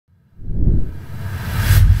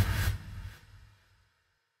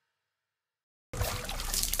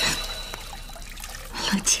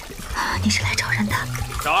你是来找人的。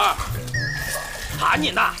小二，喊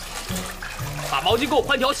你呢，把毛巾给我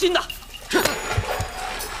换条新的。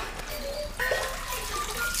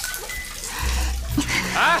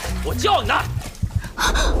哎，我叫你呢。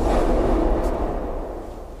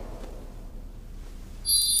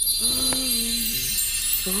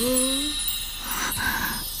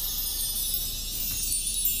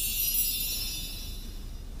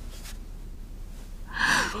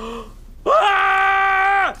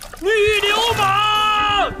啊！女流氓！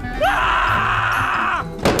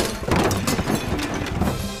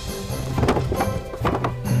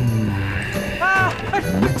啊！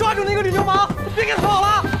抓住那个女流氓，别给她跑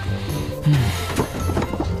了！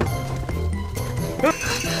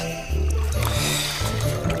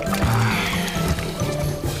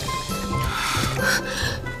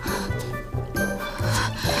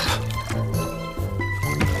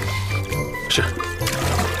是。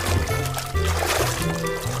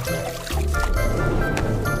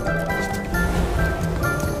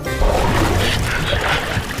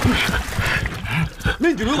那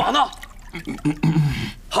女流氓呢？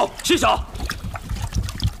好，谢谢啊。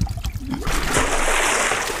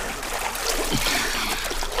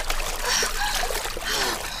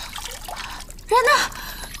人呢？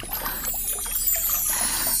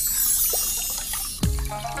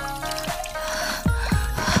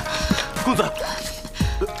公子，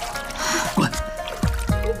滚！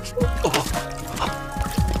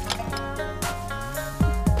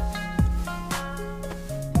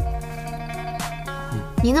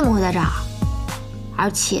你怎么会在这儿？而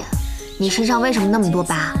且，你身上为什么那么多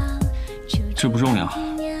疤？这不重要。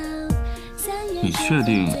你确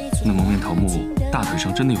定那蒙面头目大腿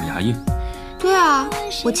上真的有牙印？对啊，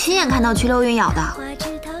我亲眼看到曲流云咬的。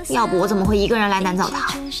要不我怎么会一个人来南澡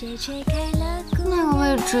堂？那个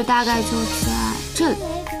位置大概就在这里。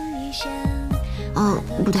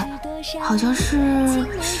不对，好像是。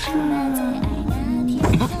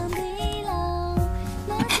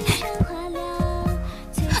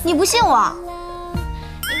你不信我？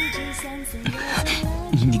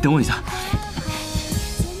你等我一下，